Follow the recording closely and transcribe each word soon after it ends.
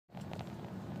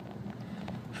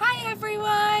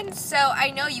everyone! So I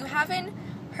know you haven't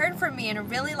heard from me in a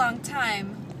really long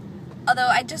time, although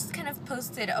I just kind of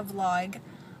posted a vlog,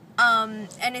 and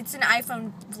it's an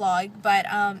iPhone vlog, but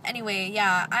anyway,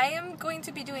 yeah, I am going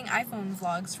to be doing iPhone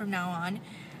vlogs from now on,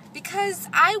 because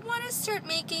I want to start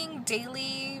making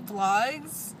daily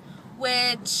vlogs,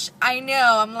 which I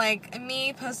know, I'm like,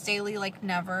 me post daily, like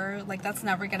never, like that's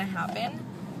never gonna happen.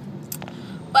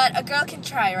 But a girl can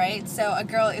try, right? So a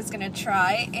girl is gonna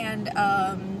try, and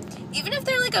even if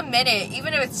they're like a minute,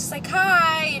 even if it's just like,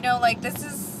 hi, you know, like this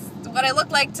is what I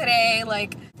look like today,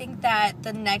 like I think that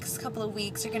the next couple of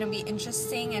weeks are gonna be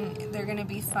interesting and they're gonna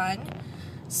be fun.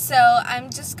 So I'm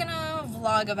just gonna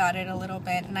vlog about it a little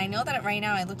bit, and I know that right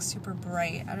now I look super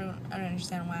bright. I don't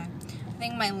understand why. I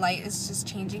think my light is just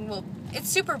changing. Well, it's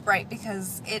super bright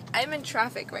because I'm in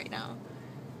traffic right now.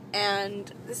 And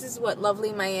this is what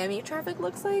lovely Miami traffic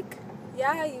looks like.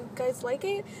 Yeah, you guys like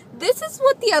it? This is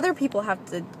what the other people have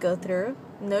to go through.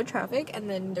 No traffic, and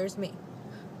then there's me.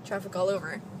 Traffic all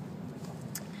over.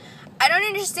 I don't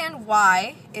understand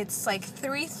why. It's like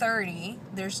 3:30.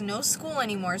 There's no school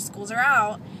anymore. Schools are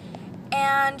out.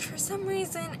 And for some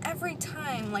reason, every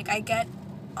time, like I get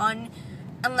on,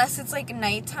 unless it's like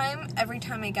nighttime, every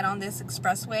time I get on this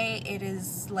expressway, it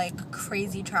is like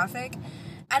crazy traffic.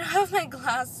 I don't have my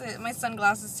glasses, my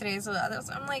sunglasses today, so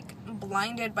I'm like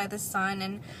blinded by the sun,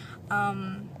 and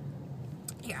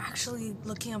you're actually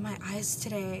looking at my eyes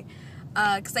today,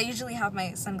 because I usually have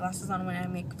my sunglasses on when I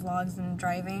make vlogs and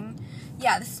driving.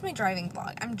 Yeah, this is my driving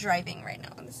vlog. I'm driving right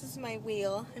now. This is my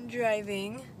wheel. I'm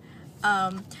driving.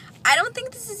 I don't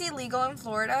think this is illegal in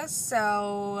Florida,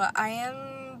 so I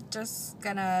am just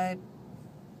gonna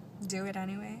do it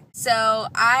anyway. So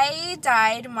I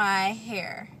dyed my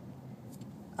hair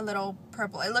a little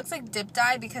purple. It looks like dip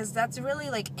dye because that's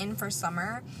really like in for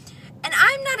summer, and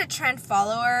I'm not a trend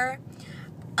follower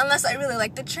unless I really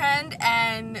like the trend,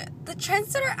 and the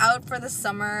trends that are out for the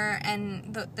summer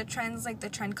and the trends, like the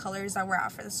trend colors that were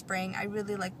out for the spring, I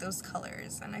really like those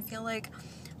colors, and I feel like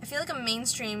a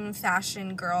mainstream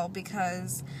fashion girl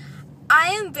because I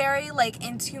am very like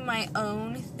into my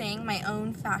own thing, my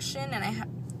own fashion, and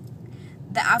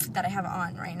the outfit that I have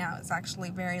on right now is actually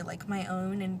very, like, my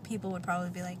own, and people would probably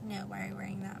be like, no, why are you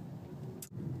wearing that?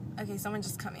 Okay, someone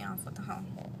just cut me off. What the hell?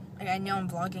 Like, I know I'm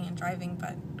vlogging and driving,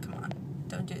 but come on,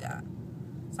 don't do that.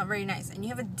 It's not very nice. And you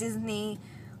have a Disney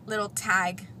little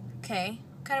tag, okay?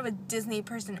 What kind of a Disney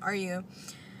person are you?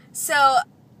 So,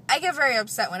 I get very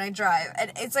upset when I drive,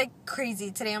 and it's, like,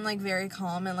 crazy. Today I'm, like, very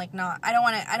calm and, like, I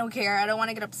don't care. I don't want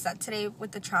to get upset today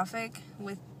with the traffic,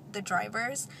 with the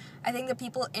drivers. I think the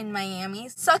people in Miami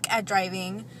suck at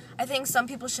driving. I think some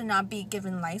people should not be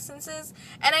given licenses.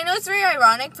 And I know it's very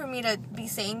ironic for me to be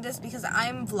saying this because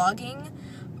I'm vlogging,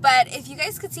 but if you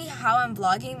guys could see how I'm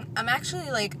vlogging, I'm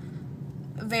actually like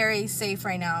very safe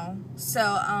right now. So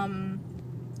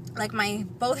like my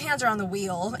both hands are on the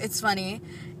wheel. It's funny.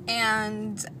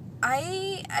 And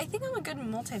I think I'm a good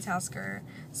multitasker.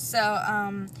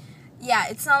 So yeah,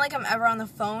 it's not like I'm ever on the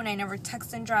phone. I never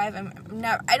text and drive.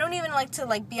 I don't even like to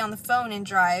like be on the phone and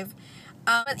drive.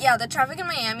 But yeah, the traffic in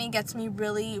Miami gets me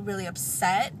really, really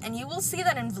upset. And you will see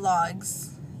that in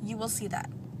vlogs. You will see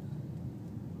that.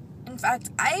 In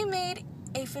fact, I made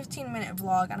a 15-minute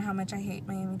vlog on how much I hate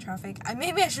Miami traffic.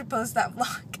 Maybe I should post that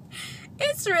vlog.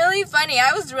 It's really funny.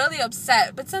 I was really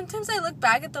upset. But sometimes I look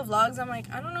back at the vlogs, I'm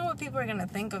like, I don't know what people are going to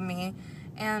think of me.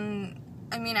 And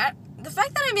I mean, the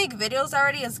fact that I make videos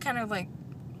already is kind of like,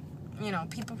 you know,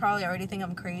 people probably already think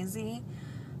I'm crazy.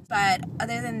 But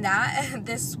other than that,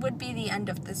 this would be the end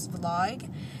of this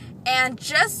vlog. And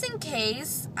just in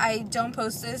case I don't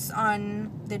post this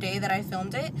on the day that I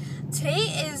filmed it, today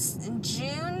is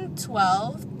June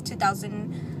 12th,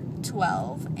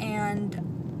 2012.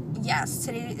 And yes,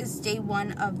 today is day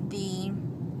one of the,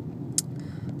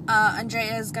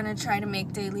 Andrea is going to try to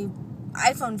make daily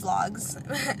iPhone vlogs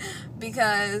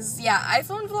because yeah,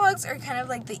 iPhone vlogs are kind of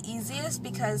like the easiest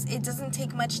because it doesn't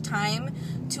take much time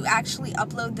to actually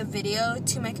upload the video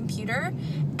to my computer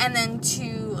and then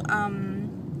to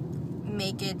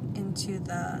make it into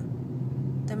the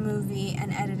movie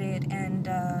and edit it and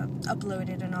upload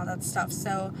it and all that stuff.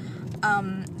 So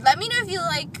let me know if you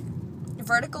like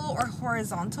vertical or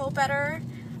horizontal better.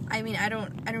 I mean, I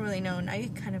don't really know. Now you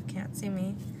kind of can't see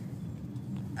me.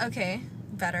 Okay,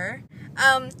 better.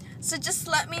 So just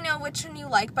let me know which one you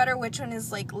like better, which one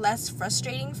is like less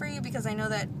frustrating for you, because I know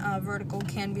that vertical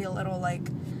can be a little like,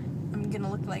 I'm gonna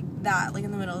look like that, like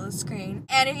in the middle of the screen.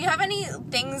 And if you have any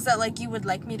things that like you would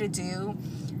like me to do,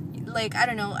 like, I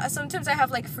don't know, sometimes I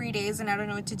have like free days and I don't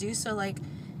know what to do, so like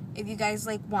if you guys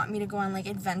like want me to go on like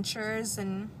adventures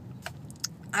and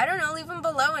I don't know, leave them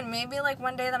below, and maybe like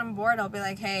one day that I'm bored, I'll be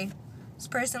like, hey, this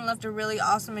person left a really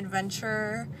awesome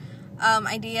adventure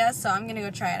idea, so I'm gonna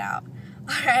go try it out.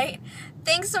 Alright,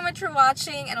 thanks so much for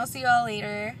watching, and I'll see you all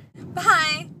later.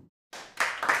 Bye!